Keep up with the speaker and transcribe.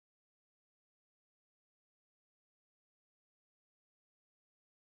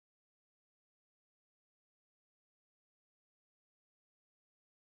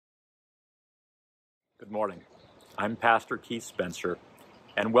Good morning. I'm Pastor Keith Spencer,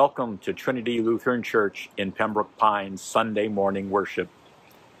 and welcome to Trinity Lutheran Church in Pembroke Pines Sunday morning worship.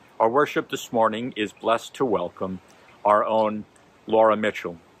 Our worship this morning is blessed to welcome our own Laura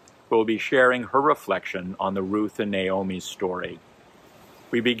Mitchell, who will be sharing her reflection on the Ruth and Naomi story.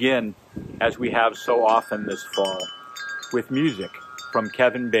 We begin, as we have so often this fall, with music from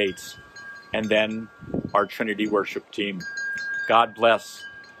Kevin Bates and then our Trinity worship team. God bless,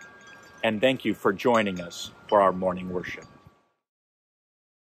 and thank you for joining us for our morning worship.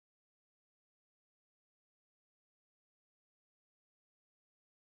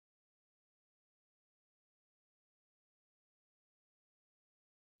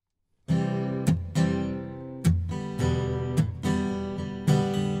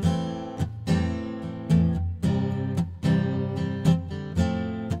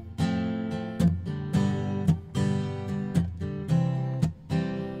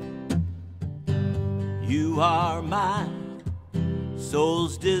 You are my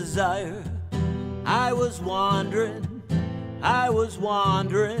soul's desire. I was wandering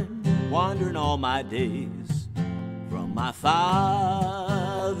all my days from my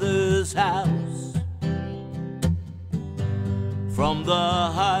Father's house. From the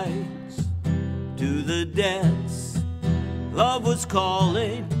heights to the depths, love was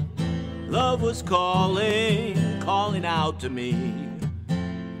calling, calling out to me,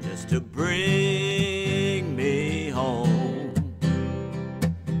 just to bring me home.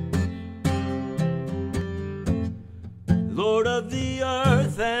 Lord of the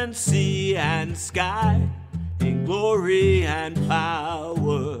earth and sea and sky, in glory and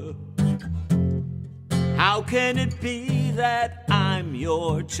power, how can it be that I'm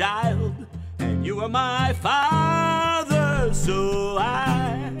your child and you are my Father? So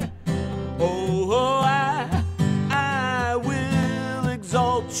I will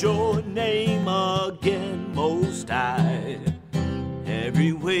exalt your name again, Most High,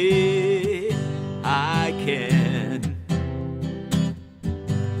 every way I can.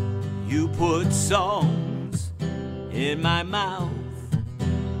 You put songs in my mouth.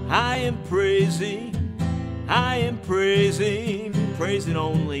 I am praising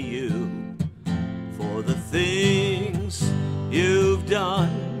only you for the things you've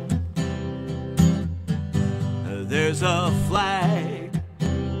done. There's a flag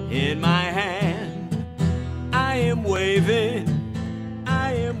in my hand. I am waving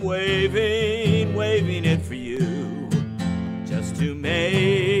it for you, just to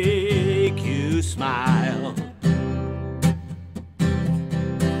make you smile.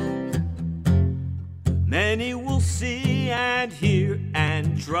 Many will see and hear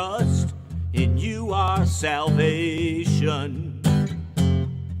and trust in you our salvation.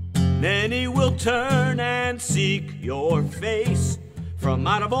 Many will turn and seek your face from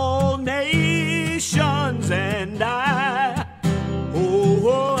out of all nations, and I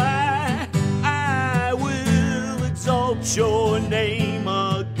will exalt your name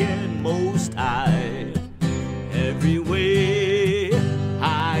again, Most High, every way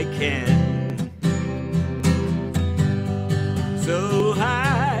I can. So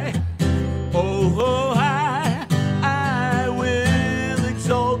high, I will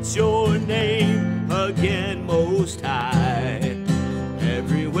exalt your name again, Most High,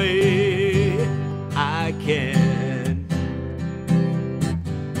 every way I can.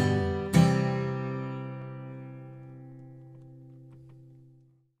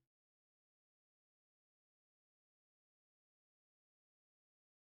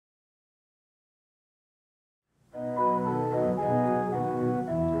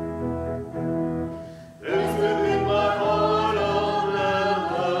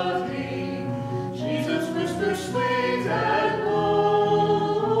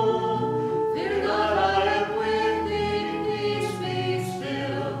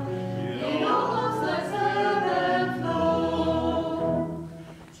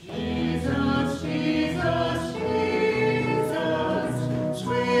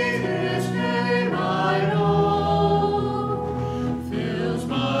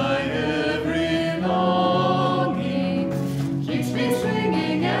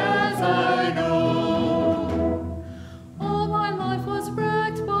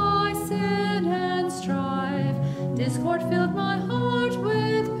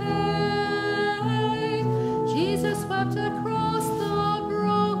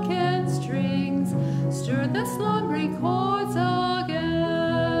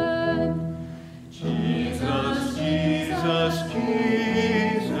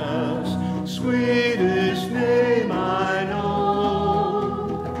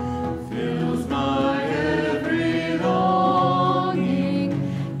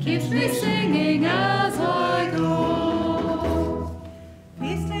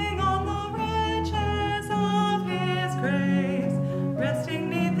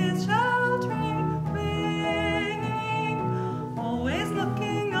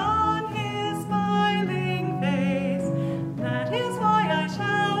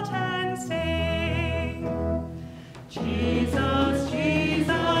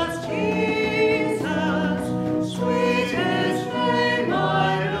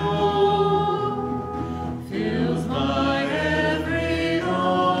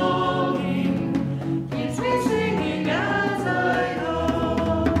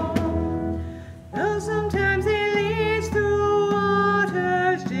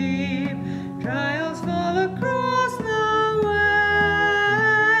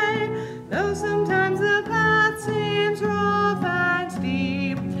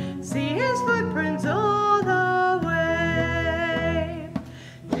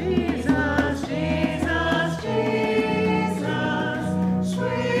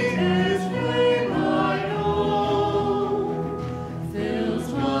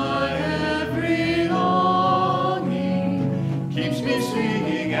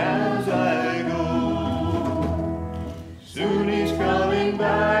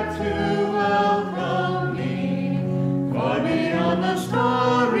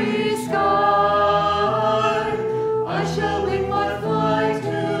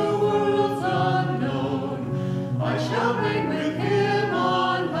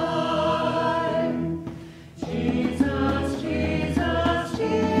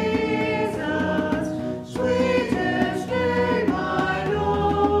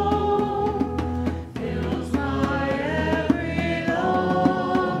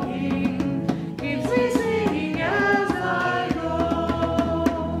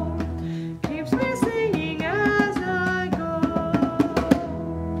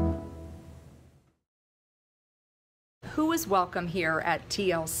 welcome here at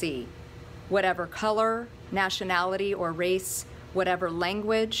TLC. Whatever color, nationality, or race, whatever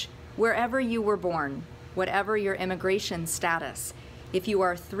language, wherever you were born, whatever your immigration status, if you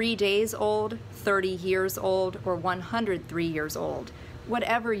are 3 days old, 30 years old, or 103 years old,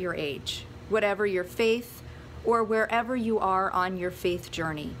 whatever your age, whatever your faith, or wherever you are on your faith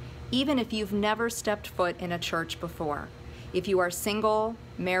journey, even if you've never stepped foot in a church before, if you are single,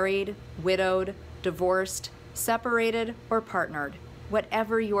 married, widowed, divorced, separated, or partnered,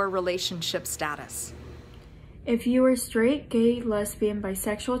 whatever your relationship status. If you are straight, gay, lesbian,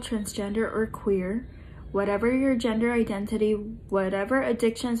 bisexual, transgender, or queer, whatever your gender identity, whatever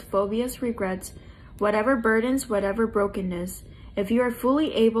addictions, phobias, regrets, whatever burdens, whatever brokenness, if you are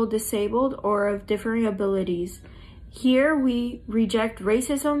fully able, disabled, or of differing abilities, here we reject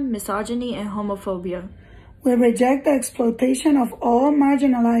racism, misogyny, and homophobia. We reject the exploitation of all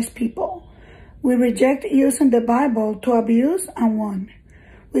marginalized people. We reject using the Bible to abuse and wound.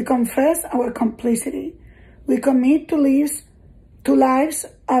 We confess our complicity. We commit to lives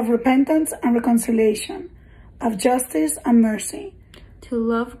of repentance and reconciliation, of justice and mercy. To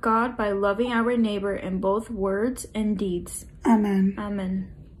love God by loving our neighbor in both words and deeds. Amen.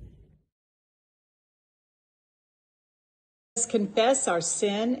 Amen. Let us confess our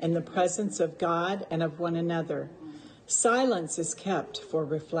sin in the presence of God and of one another. Silence is kept for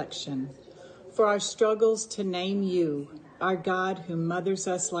reflection. For our struggles to name you, our God who mothers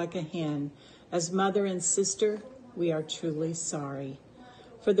us like a hen, as mother and sister, we are truly sorry.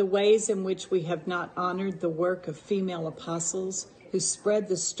 For the ways in which we have not honored the work of female apostles who spread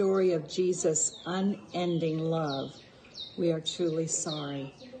the story of Jesus' unending love, we are truly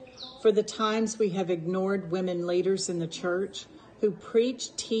sorry. For the times we have ignored women leaders in the church who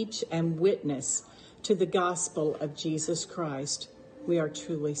preach, teach, and witness to the gospel of Jesus Christ, we are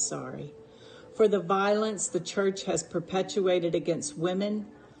truly sorry. For the violence the church has perpetuated against women,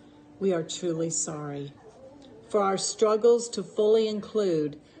 we are truly sorry. For our struggles to fully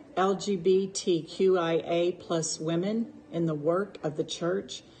include LGBTQIA plus women in the work of the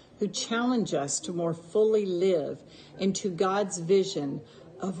church, who challenge us to more fully live into God's vision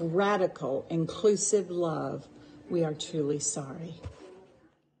of radical, inclusive love, we are truly sorry.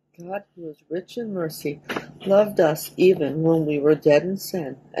 God, who is rich in mercy, loved us even when we were dead in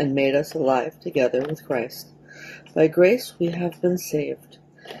sin and made us alive together with Christ. By grace we have been saved.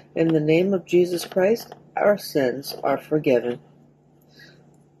 In the name of Jesus Christ, our sins are forgiven.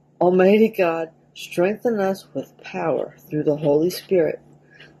 Almighty God, strengthen us with power through the Holy Spirit,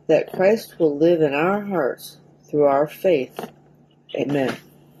 that Christ will live in our hearts through our faith. Amen.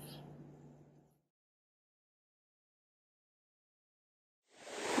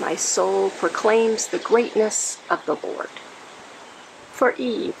 My soul proclaims the greatness of the Lord. For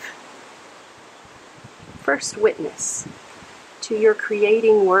Eve, first witness to your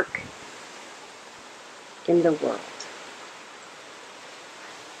creating work in the world.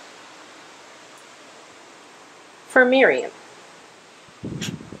 For Miriam,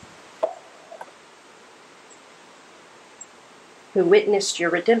 who witnessed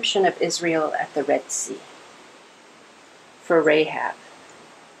your redemption of Israel at the Red Sea. For Rahab,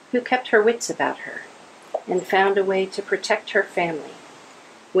 who kept her wits about her and found a way to protect her family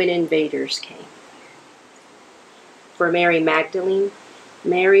when invaders came. For Mary Magdalene,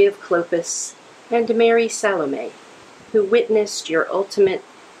 Mary of Clopas, and Mary Salome, who witnessed your ultimate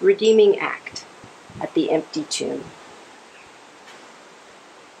redeeming act at the empty tomb.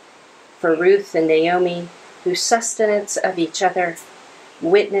 For Ruth and Naomi, whose sustenance of each other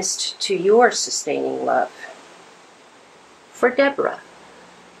witnessed to your sustaining love. For Deborah,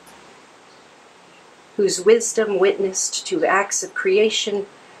 whose wisdom witnessed to acts of creation,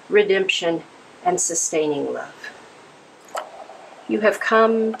 redemption, and sustaining love. You have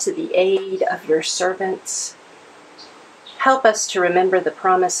come to the aid of your servants. Help us to remember the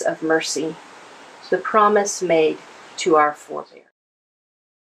promise of mercy, the promise made to our forebears.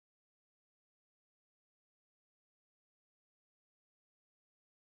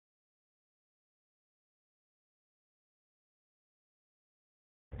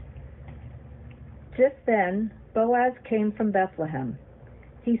 Just then, Boaz came from Bethlehem.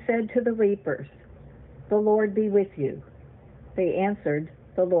 He said to the reapers, "The Lord be with you." They answered,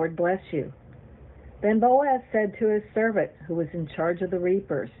 "The Lord bless you." Then Boaz said to his servant who was in charge of the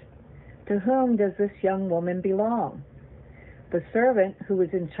reapers, "To whom does this young woman belong?" The servant who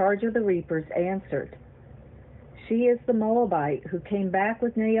was in charge of the reapers answered, "She is the Moabite who came back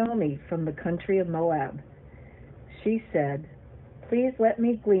with Naomi from the country of Moab." She said, "Please let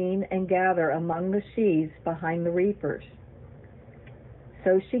me glean and gather among the sheaves behind the reapers."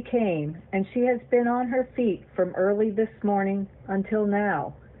 So she came, and she has been on her feet from early this morning until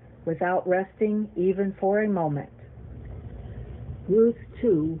now, without resting even for a moment. Ruth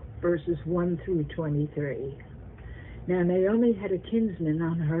 2, verses 1 through 23. Now Naomi had a kinsman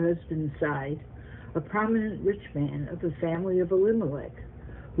on her husband's side, a prominent rich man of the family of Elimelech,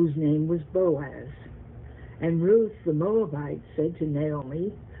 whose name was Boaz. And Ruth the Moabite said to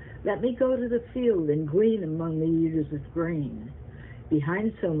Naomi, "Let me go to the field and glean among the ears of grain,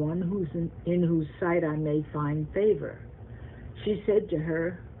 behind someone in whose sight I may find favor." She said to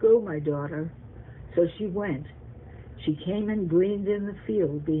her, "Go, my daughter." So she went. She came and gleaned in the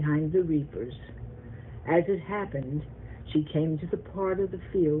field behind the reapers. As it happened, she came to the part of the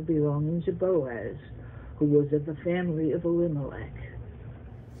field belonging to Boaz, who was of the family of Elimelech.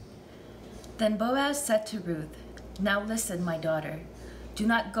 Then Boaz said to Ruth, "Now listen, my daughter. Do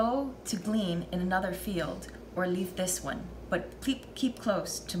not go to glean in another field or leave this one, but keep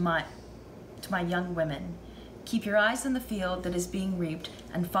close to my young women. Keep your eyes on the field that is being reaped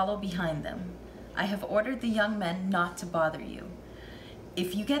and follow behind them. I have ordered the young men not to bother you.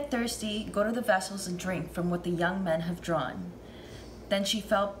 If you get thirsty, go to the vessels and drink from what the young men have drawn." Then she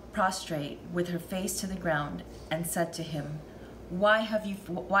fell prostrate with her face to the ground and said to him, Why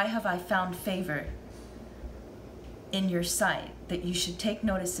have I found favor in your sight, that you should take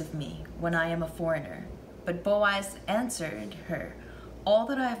notice of me when I am a foreigner?" But Boaz answered her, All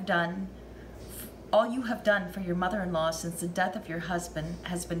you have done for your mother-in-law since the death of your husband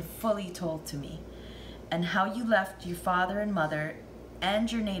has been fully told to me, and how you left your father and mother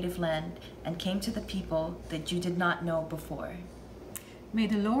and your native land and came to the people that you did not know before. May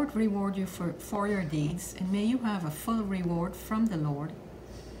the Lord reward you for your deeds, and may you have a full reward from the Lord,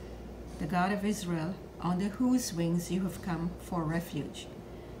 the God of Israel, under whose wings you have come for refuge.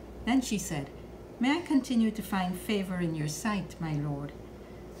 Then she said, "May I continue to find favor in your sight, my Lord?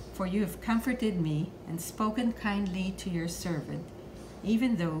 For you have comforted me and spoken kindly to your servant,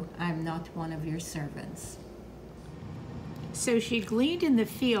 even though I am not one of your servants." So she gleaned in the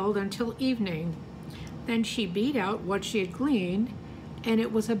field until evening. Then she beat out what she had gleaned, and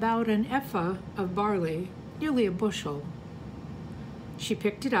it was about an ephah of barley, nearly a bushel. She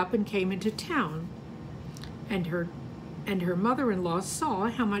picked it up and came into town, and her mother-in-law saw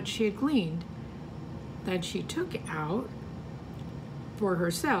how much she had gleaned. Then she took out for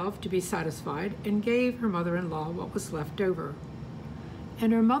herself to be satisfied and gave her mother-in-law what was left over.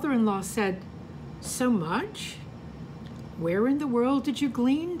 And her mother-in-law said, "So much? Where in the world did you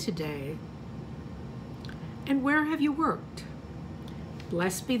glean today? And where have you worked?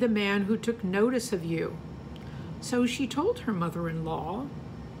 Blessed be the man who took notice of you." So she told her mother-in-law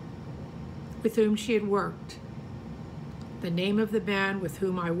with whom she had worked. "The name of the man with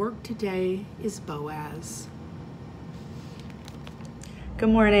whom I work today is Boaz." Good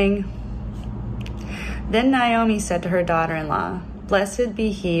morning. Then Naomi said to her daughter-in-law, "Blessed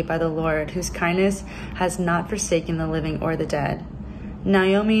be he by the Lord, whose kindness has not forsaken the living or the dead."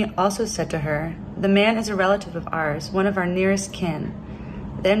 Naomi also said to her, "The man is a relative of ours, one of our nearest kin."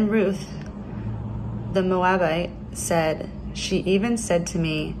 Then Ruth, the Moabite, said, "She even said to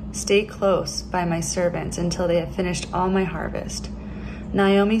me, 'Stay close by my servants until they have finished all my harvest.'"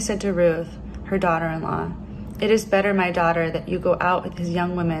 Naomi said to Ruth, her daughter-in-law, "It is better, my daughter, that you go out with his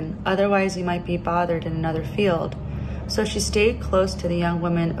young women, otherwise you might be bothered in another field." So she stayed close to the young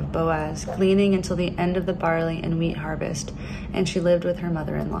women of Boaz, gleaning until the end of the barley and wheat harvest, and she lived with her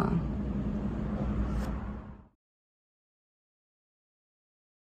mother-in-law.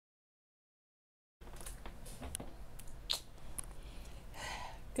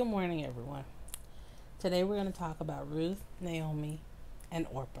 Good morning, everyone. Today we're going to talk about Ruth, Naomi, and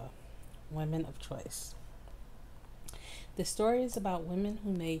Orpah, women of choice. The story is about women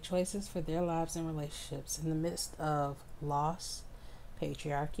who made choices for their lives and relationships in the midst of loss,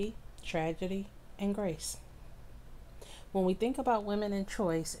 patriarchy, tragedy, and grace. When we think about women in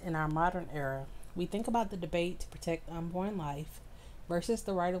choice in our modern era, we think about the debate to protect unborn life versus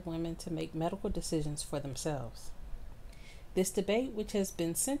the right of women to make medical decisions for themselves. This debate, which has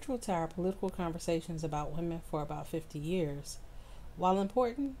been central to our political conversations about women for about 50 years, while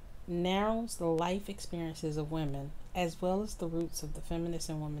important, narrows the life experiences of women as well as the roots of the feminist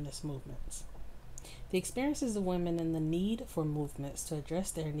and womanist movements. The experiences of women and the need for movements to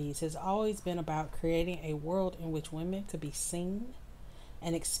address their needs has always been about creating a world in which women could be seen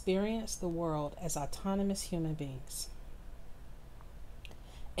and experience the world as autonomous human beings,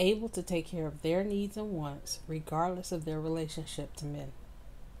 able to take care of their needs and wants regardless of their relationship to men.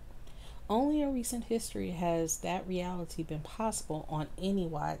 Only in recent history has that reality been possible on any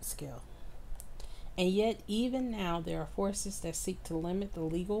wide scale. And yet, even now, there are forces that seek to limit the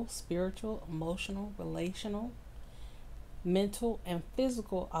legal, spiritual, emotional, relational, mental, and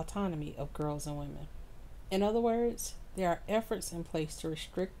physical autonomy of girls and women. In other words, there are efforts in place to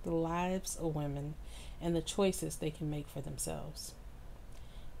restrict the lives of women and the choices they can make for themselves.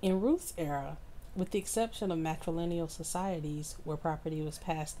 In Ruth's era, with the exception of matrilineal societies where property was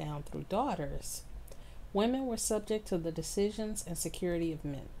passed down through daughters, women were subject to the decisions and security of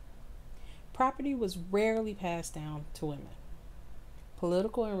men. Property was rarely passed down to women.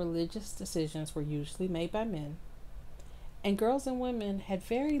 Political and religious decisions were usually made by men, and girls and women had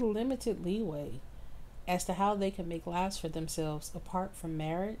very limited leeway as to how they could make lives for themselves apart from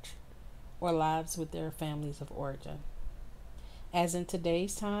marriage or lives with their families of origin. As in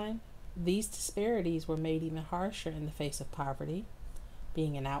today's time, these disparities were made even harsher in the face of poverty,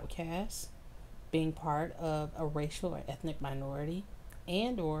 being an outcast, being part of a racial or ethnic minority,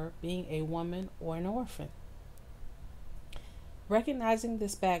 and or being a woman or an orphan. Recognizing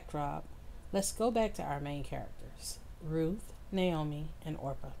this backdrop, let's go back to our main characters, Ruth, Naomi, and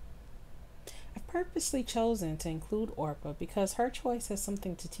Orpah. I've purposely chosen to include Orpah because her choice has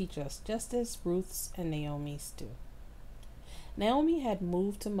something to teach us, just as Ruth's and Naomi's do. Naomi had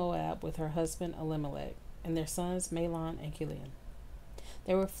moved to Moab with her husband Elimelech and their sons Mahlon and Chilion.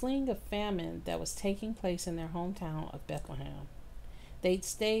 They were fleeing a famine that was taking place in their hometown of Bethlehem. They'd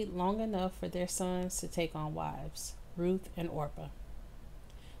stayed long enough for their sons to take on wives, Ruth and Orpah.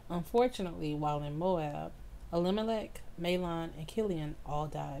 Unfortunately, while in Moab, Elimelech, Mahlon, and Chilion all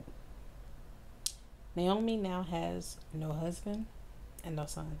died. Naomi now has no husband and no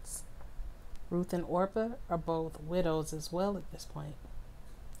sons. Ruth and Orpah are both widows as well at this point,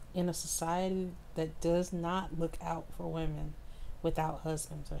 in a society that does not look out for women without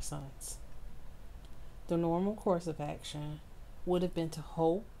husbands or sons. The normal course of action would have been to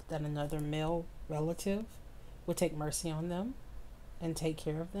hope that another male relative would take mercy on them and take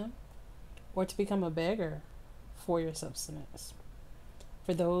care of them, or to become a beggar for your subsistence.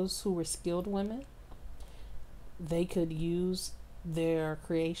 For those who were skilled women, they could use their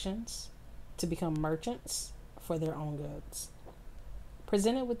creations to become merchants for their own goods.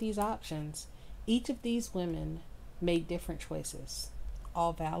 Presented with these options, each of these women made different choices,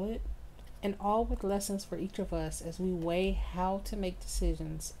 all valid and all with lessons for each of us as we weigh how to make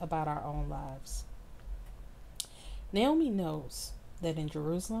decisions about our own lives. Naomi knows that in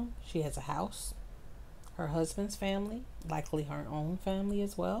Jerusalem she has a house, her husband's family, likely her own family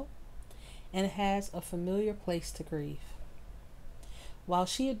as well, and has a familiar place to grieve. While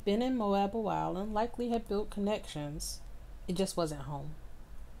she had been in Moab a while and likely had built connections, it just wasn't home.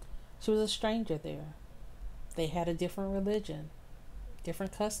 She was a stranger there. They had a different religion,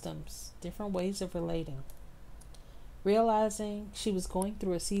 different customs, different ways of relating. Realizing she was going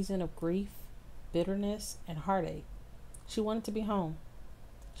through a season of grief, bitterness, and heartache, she wanted to be home.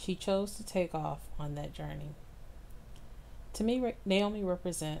 She chose to take off on that journey. To me, Naomi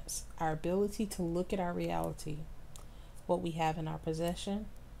represents our ability to look at our reality, what we have in our possession,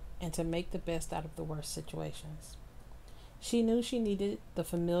 and to make the best out of the worst situations. She knew she needed the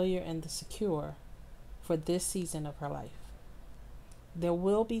familiar and the secure for this season of her life. There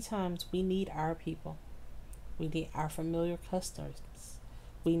will be times we need our people. We need our familiar customs.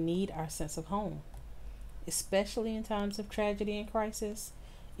 We need our sense of home. Especially in times of tragedy and crisis,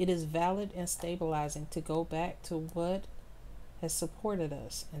 it is valid and stabilizing to go back to what has supported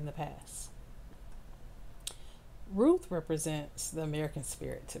us in the past. Ruth represents the American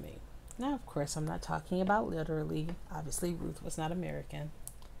spirit to me. Now, of course, I'm not talking about literally. Obviously, Ruth was not American.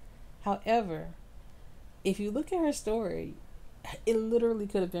 However, if you look at her story, it literally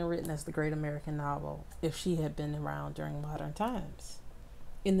could have been written as the great American novel if she had been around during modern times.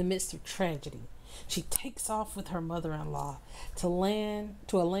 In the midst of tragedy, she takes off with her mother-in-law to a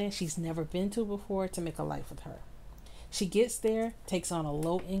land she's never been to before to make a life with her. She gets there, takes on a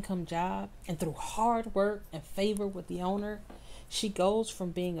low-income job, and through hard work and favor with the owner, she goes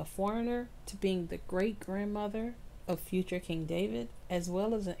from being a foreigner to being the great-grandmother of future King David, as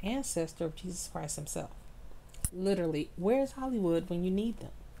well as an ancestor of Jesus Christ himself. Literally, where's Hollywood when you need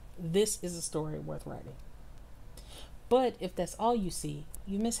them? This is a story worth writing. But if that's all you see,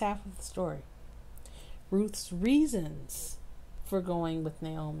 you miss half of the story. Ruth's reasons for going with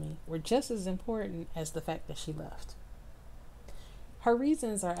Naomi were just as important as the fact that she left. Her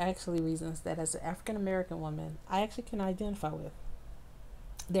reasons are actually reasons that as an African American woman, I actually can identify with.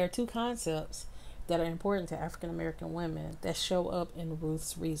 There are two concepts that are important to African American women that show up in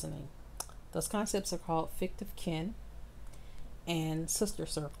Ruth's reasoning. Those concepts are called fictive kin and sister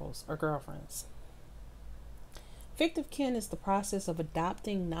circles or girlfriends. Fictive kin is the process of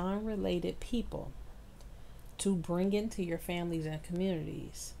adopting non-related people to bring into your families and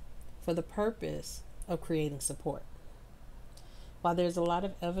communities for the purpose of creating support. While there's a lot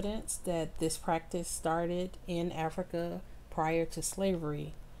of evidence that this practice started in Africa prior to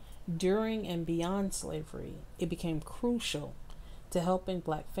slavery, during and beyond slavery, it became crucial to helping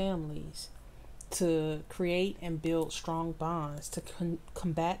Black families to create and build strong bonds to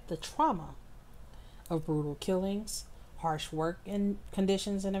combat the trauma of brutal killings, harsh work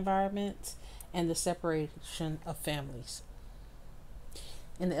conditions and environments, and the separation of families.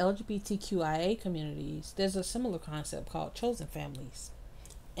 In the LGBTQIA communities, there's a similar concept called chosen families,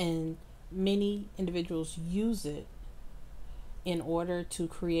 and many individuals use it in order to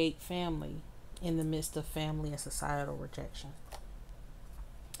create family in the midst of family and societal rejection.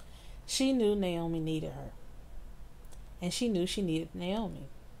 She knew Naomi needed her, and she knew she needed Naomi.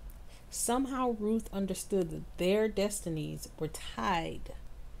 Somehow Ruth understood that their destinies were tied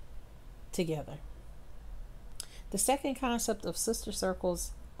together. The second concept of sister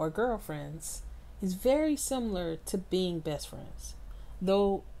circles or girlfriends is very similar to being best friends,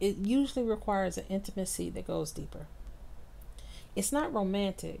 though it usually requires an intimacy that goes deeper. It's not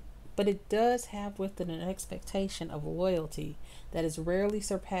romantic, but it does have with it an expectation of loyalty that is rarely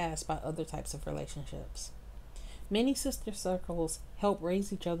surpassed by other types of relationships. Many sister circles help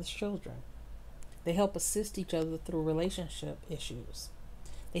raise each other's children. They help assist each other through relationship issues.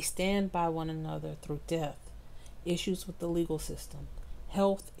 They stand by one another through death, issues with the legal system,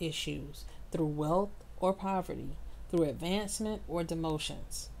 health issues, through wealth or poverty, through advancement or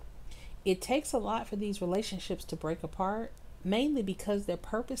demotions. It takes a lot for these relationships to break apart, mainly because they're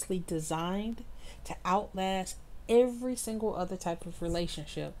purposely designed to outlast every single other type of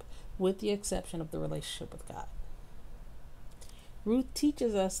relationship, with the exception of the relationship with God. Ruth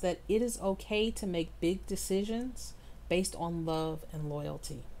teaches us that it is okay to make big decisions based on love and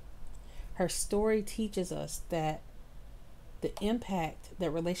loyalty. Her story teaches us that the impact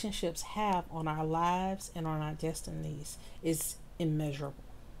that relationships have on our lives and on our destinies is immeasurable.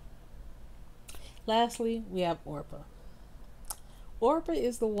 Lastly, we have Orpah. Orpah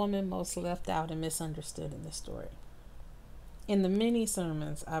is the woman most left out and misunderstood in this story. In the many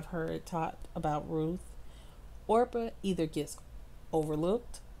sermons I've heard taught about Ruth, Orpah either gets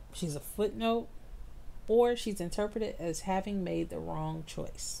overlooked, she's a footnote, or she's interpreted as having made the wrong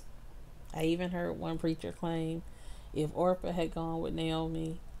choice. I even heard one preacher claim if Orpah had gone with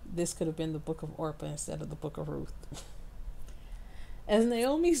Naomi, this could have been the book of Orpah instead of the book of Ruth. As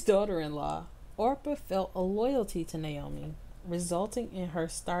Naomi's daughter-in-law, Orpah felt a loyalty to Naomi, resulting in her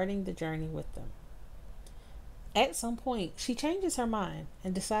starting the journey with them. At some point, she changes her mind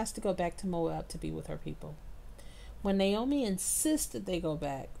and decides to go back to Moab to be with her people. When Naomi insists that they go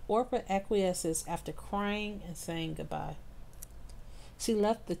back, Orpah acquiesces after crying and saying goodbye. She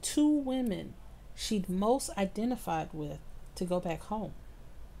left the two women she'd most identified with to go back home.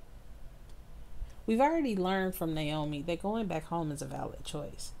 We've already learned from Naomi that going back home is a valid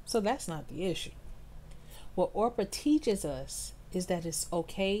choice, so that's not the issue. What Orpah teaches us is that it's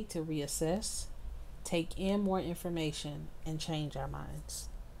okay to reassess, take in more information, and change our minds.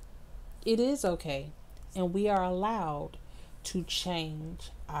 It is okay, and we are allowed to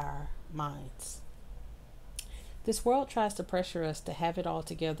change our minds. This world tries to pressure us to have it all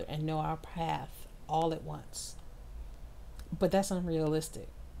together and know our path all at once. But that's unrealistic.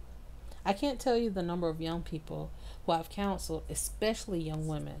 I can't tell you the number of young people who I've counseled, especially young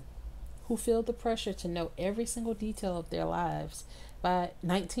women, who feel the pressure to know every single detail of their lives by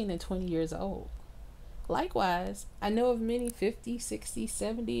 19 and 20 years old. Likewise, I know of many 50, 60,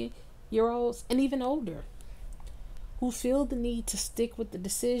 70-year-olds, and even older, who feel the need to stick with the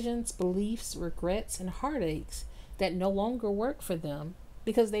decisions, beliefs, regrets, and heartaches that no longer work for them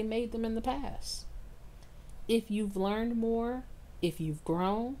because they made them in the past. If you've learned more, if you've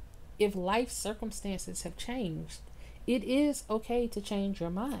grown, if life circumstances have changed, it is okay to change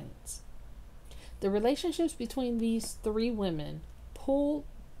your minds. The relationships between these three women pulled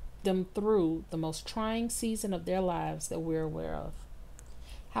them through the most trying season of their lives that we're aware of.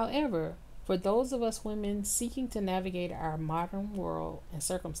 However, for those of us women seeking to navigate our modern world and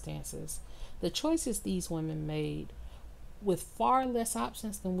circumstances, the choices these women made, with far less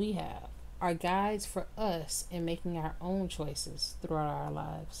options than we have, are guides for us in making our own choices throughout our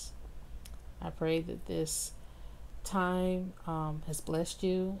lives. I pray that this time has blessed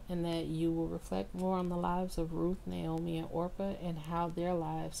you and that you will reflect more on the lives of Ruth, Naomi, and Orpah and how their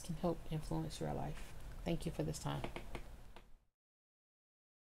lives can help influence your life. Thank you for this time.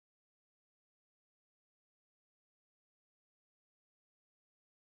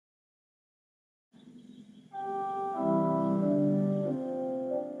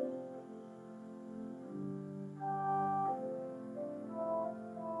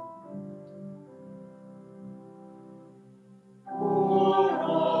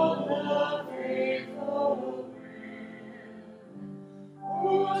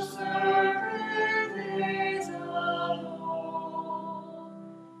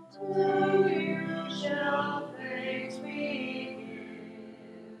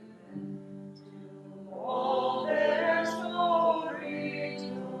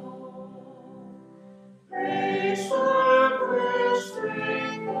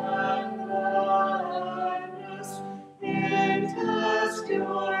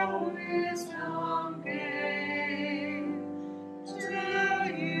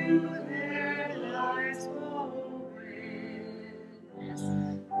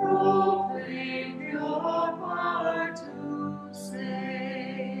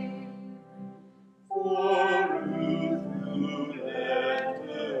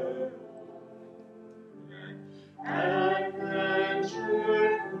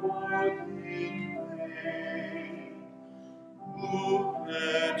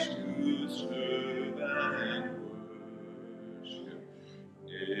 pledge to serve and worship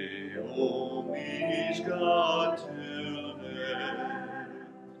Naomi's God till then.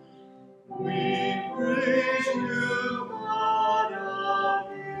 We praise you, God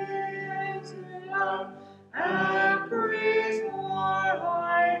of Israel, and praise more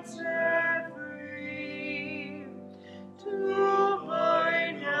hearts set free, to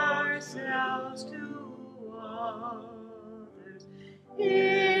bind ourselves to others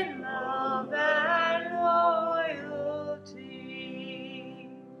in love and loyalty.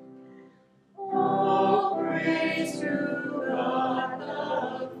 All praise to God the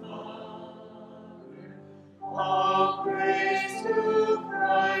Father, all praise to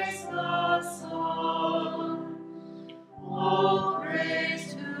Christ the Son, all praise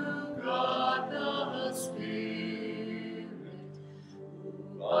to God the Spirit, who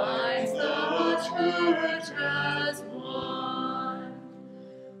binds the church as one,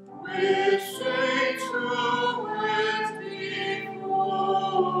 with saints who went before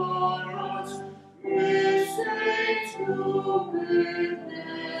us, with saints who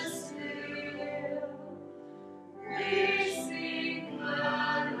witness still. We sing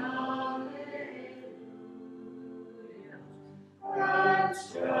glad hallelujah, and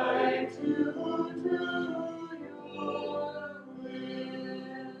strive to do your will.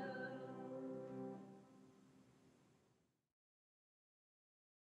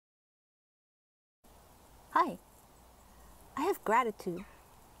 Hi, I have gratitude.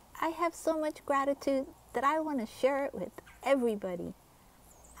 I have so much gratitude that I want to share it with everybody.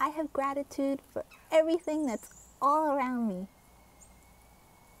 I have gratitude for everything that's all around me.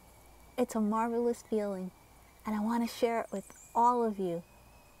 It's a marvelous feeling, and I want to share it with all of you.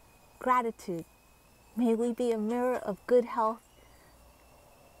 Gratitude. May we be a mirror of good health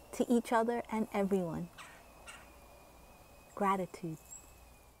to each other and everyone. Gratitude.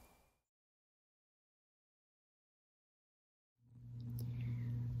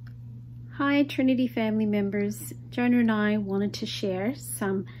 Hi Trinity family members, Jonah and I wanted to share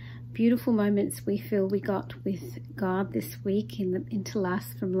some beautiful moments we feel we got with God this week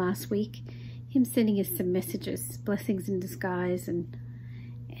from last week. Him sending us some messages, blessings in disguise and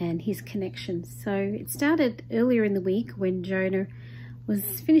his connections. So it started earlier in the week when Jonah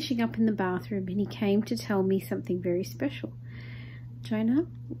was finishing up in the bathroom and he came to tell me something very special. Jonah,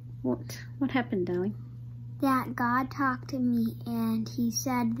 what happened, darling? That God talked to me and he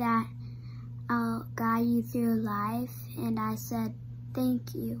said that I'll guide you through life, and I said,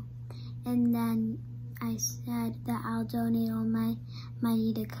 thank you. And then I said that I'll donate all my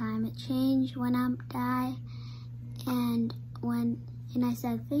money to climate change when I die. And I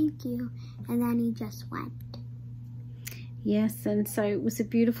said, thank you. And then he just went. Yes, and so it was a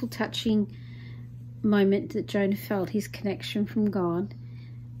beautiful, touching moment that Jonah felt his connection from God.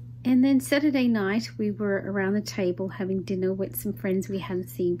 And then Saturday night, we were around the table having dinner with some friends we hadn't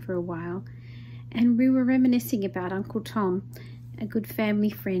seen for a while. And we were reminiscing about Uncle Tom, a good family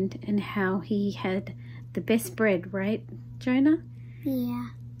friend, and how he had the best bread, right, Jonah? Yeah.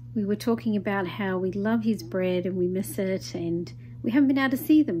 We were talking about how we love his bread and we miss it, and we haven't been able to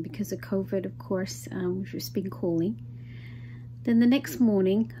see them because of COVID, of course, which has been calling. Then the next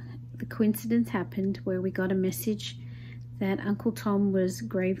morning, the coincidence happened where we got a message that Uncle Tom was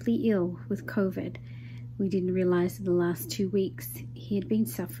gravely ill with COVID. We didn't realize in the last 2 weeks he had been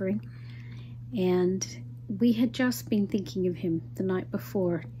suffering. And we had just been thinking of him the night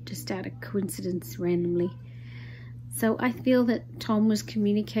before, just out of coincidence, randomly. So I feel that Tom was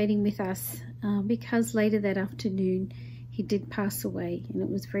communicating with us because later that afternoon he did pass away, and it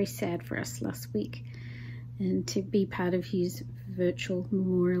was very sad for us last week, and to be part of his virtual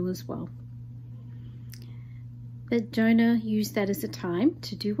memorial as well. But Jonah used that as a time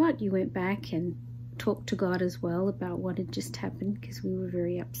to do what? You went back and talked to God as well about what had just happened, because we were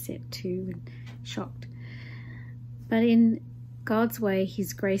very upset too and shocked. But in God's way,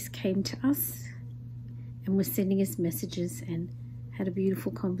 his grace came to us and was sending us messages and had a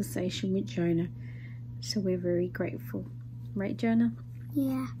beautiful conversation with Jonah. So we're very grateful. Right, Jonah?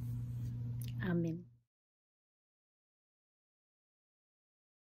 Yeah. Amen.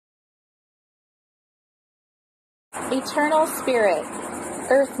 Eternal Spirit,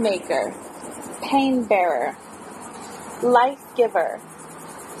 Earth Maker, Pain Bearer, Life Giver,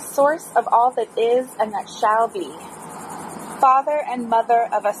 Source of all that is and that shall be, Father and Mother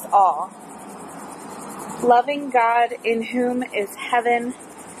of us all, loving God in whom is heaven,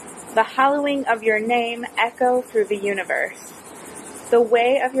 the hallowing of your name echo through the universe, the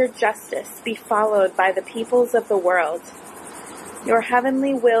way of your justice be followed by the peoples of the world, your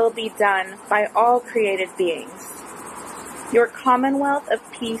heavenly will be done by all created beings. Your commonwealth of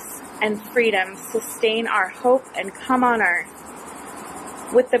peace and freedom sustain our hope and come on earth.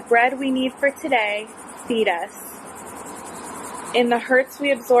 With the bread we need for today, feed us. In the hurts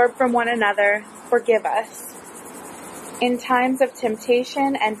we absorb from one another, forgive us. In times of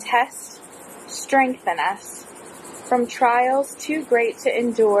temptation and test, strengthen us. From trials too great to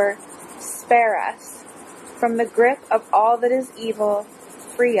endure, spare us. From the grip of all that is evil,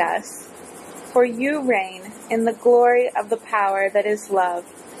 free us. For you reign in the glory of the power that is love,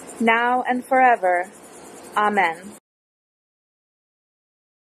 now and forever. Amen.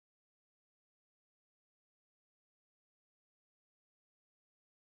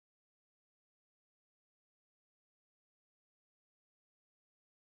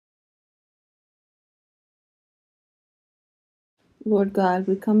 Lord God,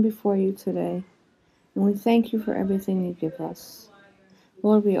 we come before you today, and we thank you for everything you give us.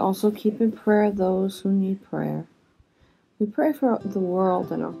 Lord, we also keep in prayer those who need prayer. We pray for the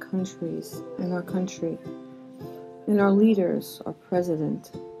world and our countries, and our country, and our leaders, our president.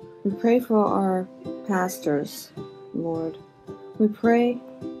 We pray for our pastors, Lord. We pray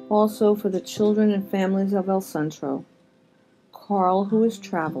also for the children and families of El Centro, Carl, who is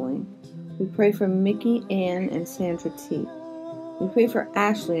traveling. We pray for Mickey, Ann, and Sandra T. We pray for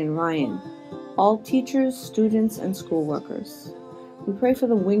Ashley and Ryan, all teachers, students, and school workers. We pray for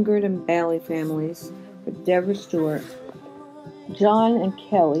the Wingard and Bailey families, for Deborah Stewart, John and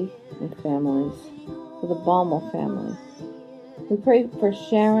Kelly and families, for the Baumel family. We pray for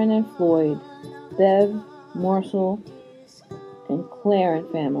Sharon and Floyd, Bev, Marshall, and Claire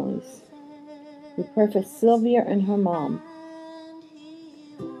and families. We pray for Sylvia and her mom.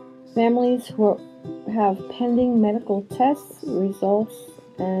 Families who have pending medical tests, results,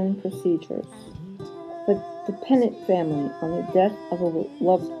 and procedures. For the Pennant family on the death of a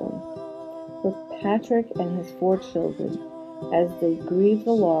loved one. For Patrick and his 4 children as they grieve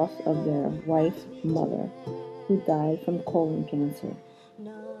the loss of their wife, mother, who died from colon cancer.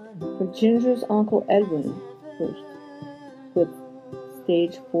 For Ginger's uncle Edwin with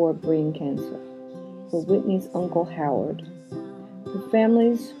stage 4 brain cancer. For Whitney's uncle Howard. For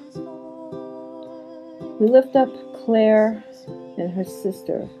families, we lift up Claire and her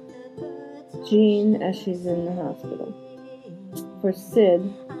sister, Jean, as she's in the hospital. For Sid,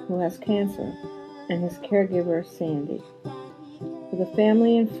 who has cancer, and his caregiver, Sandy. For the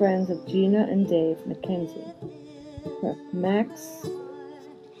family and friends of Gina and Dave McKenzie. For Max,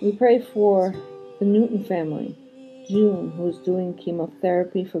 we pray for the Newton family, June, who is doing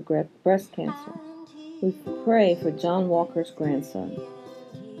chemotherapy for breast cancer. We pray for John Walker's grandson.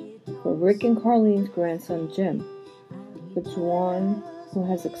 For Rick and Carlene's grandson, Jim. For Juan, who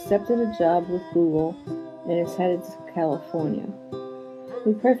has accepted a job with Google and is headed to California.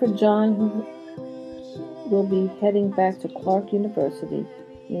 We pray for John, who will be heading back to Clark University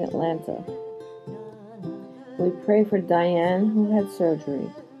in Atlanta. We pray for Diane, who had surgery.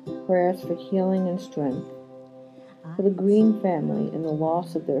 Prayers for healing and strength. For the Green family and the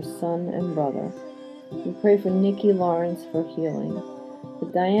loss of their son and brother. We pray for Nikki Lawrence for healing. For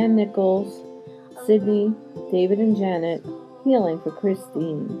Diane Nichols, Sydney, David and Janet, healing for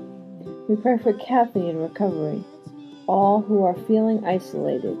Christine. We pray for Kathy in recovery, all who are feeling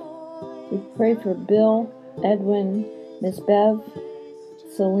isolated. We pray for Bill, Edwin, Miss Bev,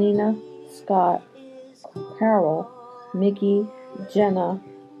 Selena, Scott, Carol, Mickey, Jenna,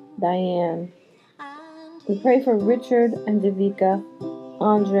 Diane. We pray for Richard and Devika,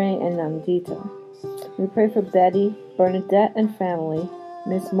 Andre and Nandita. We pray for Betty, Bernadette and family,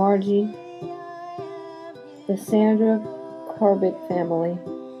 Miss Margie, the Sandra Corbett family,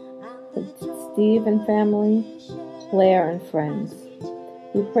 the Steve and family, Claire and friends.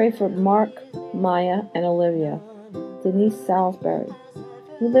 We pray for Mark, Maya, and Olivia, Denise Salisbury.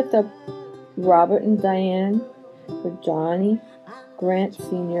 We lift up Robert and Diane, for Johnny, Grant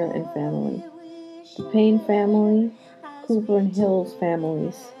Sr. and family, the Payne family, Cooper and Hills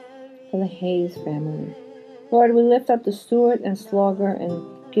families, for the Hayes family. Lord, we lift up the Stewart and Slaughter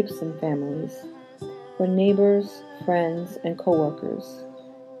and Gibson families, for neighbors, friends, and co-workers,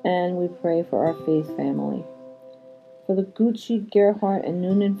 and we pray for our Faith family. For the Gucci, Gerhardt, and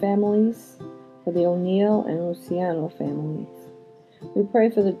Noonan families, for the O'Neill and Luciano families. We pray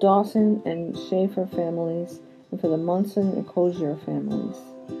for the Dawson and Schaefer families, and for the Munson and Cozier families.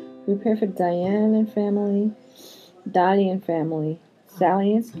 We pray for Diane and family, Dottie and family,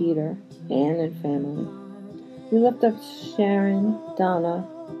 Sally and Skeeter, Ann and family. We lift up Sharon, Donna,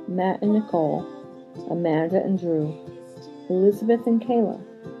 Matt and Nicole, Amanda and Drew, Elizabeth and Kayla.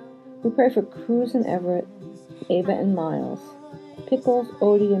 We pray for Cruz and Everett, Ava and Miles, Pickles,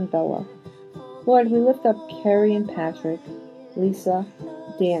 Odie and Bella. Lord, we lift up Carrie and Patrick, Lisa,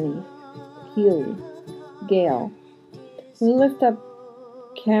 Danny, Healy, Gail. We lift up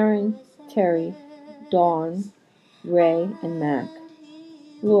Karen, Terry, Dawn, Ray, and Mac.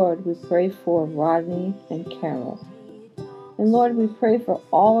 Lord, we pray for Rodney and Carol. And Lord, we pray for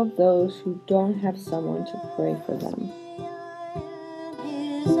all of those who don't have someone to pray for them.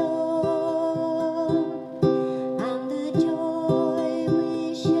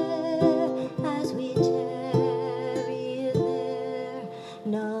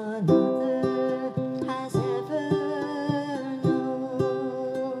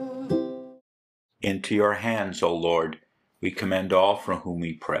 Into your hands, O Lord, we commend all for whom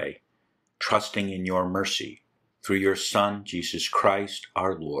we pray, trusting in your mercy, through your Son, Jesus Christ,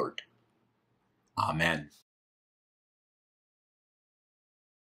 our Lord. Amen.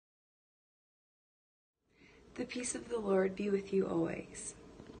 The peace of the Lord be with you always.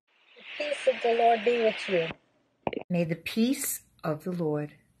 The peace of the Lord be with you. May the peace of the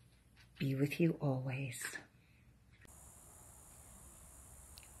Lord be with you always.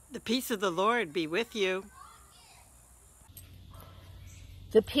 The peace of the Lord be with you.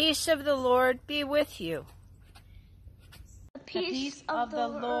 The peace of the Lord be with you. The peace of the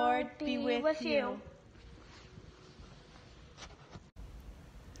Lord be with you.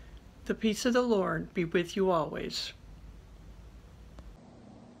 The peace of the Lord be with you always.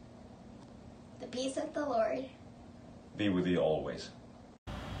 The peace of the Lord be with you always.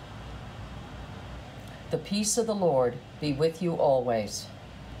 The peace of the Lord be with you always.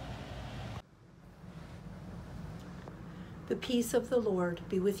 The peace of the Lord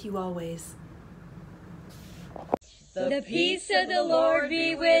be with you always. The peace of the Lord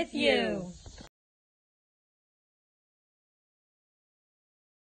be with you.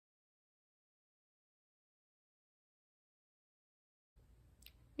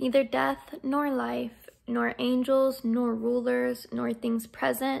 Neither death nor life, nor angels, nor rulers, nor things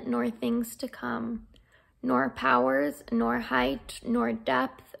present, nor things to come, nor powers, nor height, nor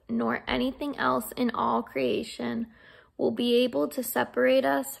depth, nor anything else in all creation will be able to separate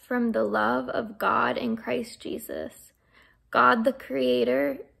us from the love of God in Christ Jesus. God the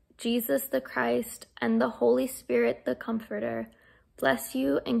Creator, Jesus the Christ, and the Holy Spirit the Comforter, bless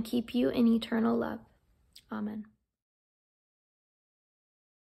you and keep you in eternal love. Amen.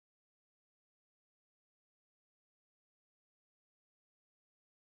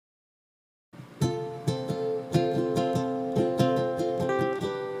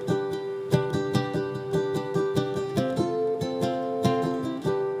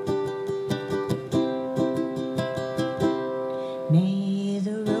 May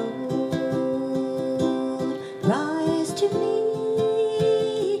the road rise to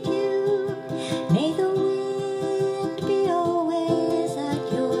meet you. May the wind be always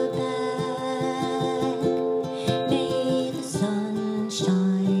at your back. May the sun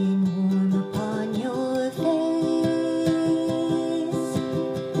shine warm upon your face.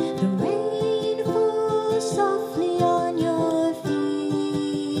 The rain fall softly on your fields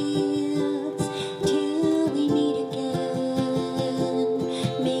till we meet again.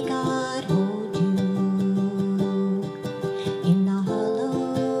 May God hold you in the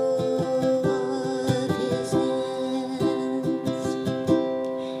hollow of his hands.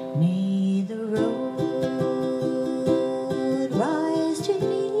 May the road rise to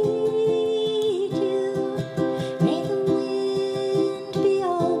meet you. May the wind be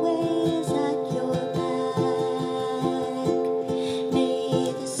always at your back.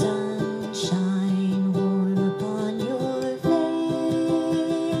 May the sun shine warm upon your face.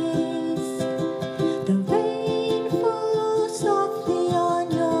 The rain fall softly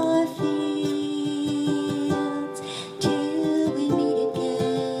on your fields till we meet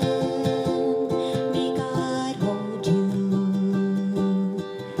again. May God hold you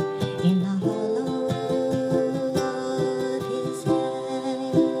in the hollow of his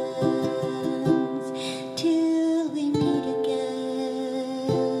hands till we meet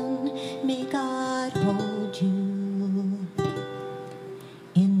again. May God hold you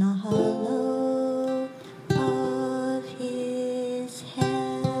in the hollow of his hands.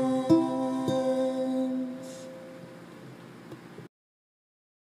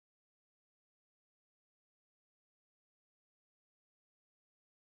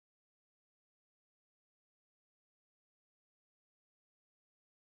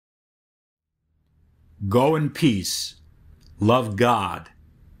 Go in peace, love God,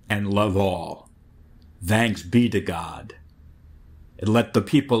 and love all. Thanks be to God. And let the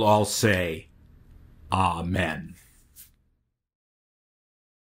people all say, Amen.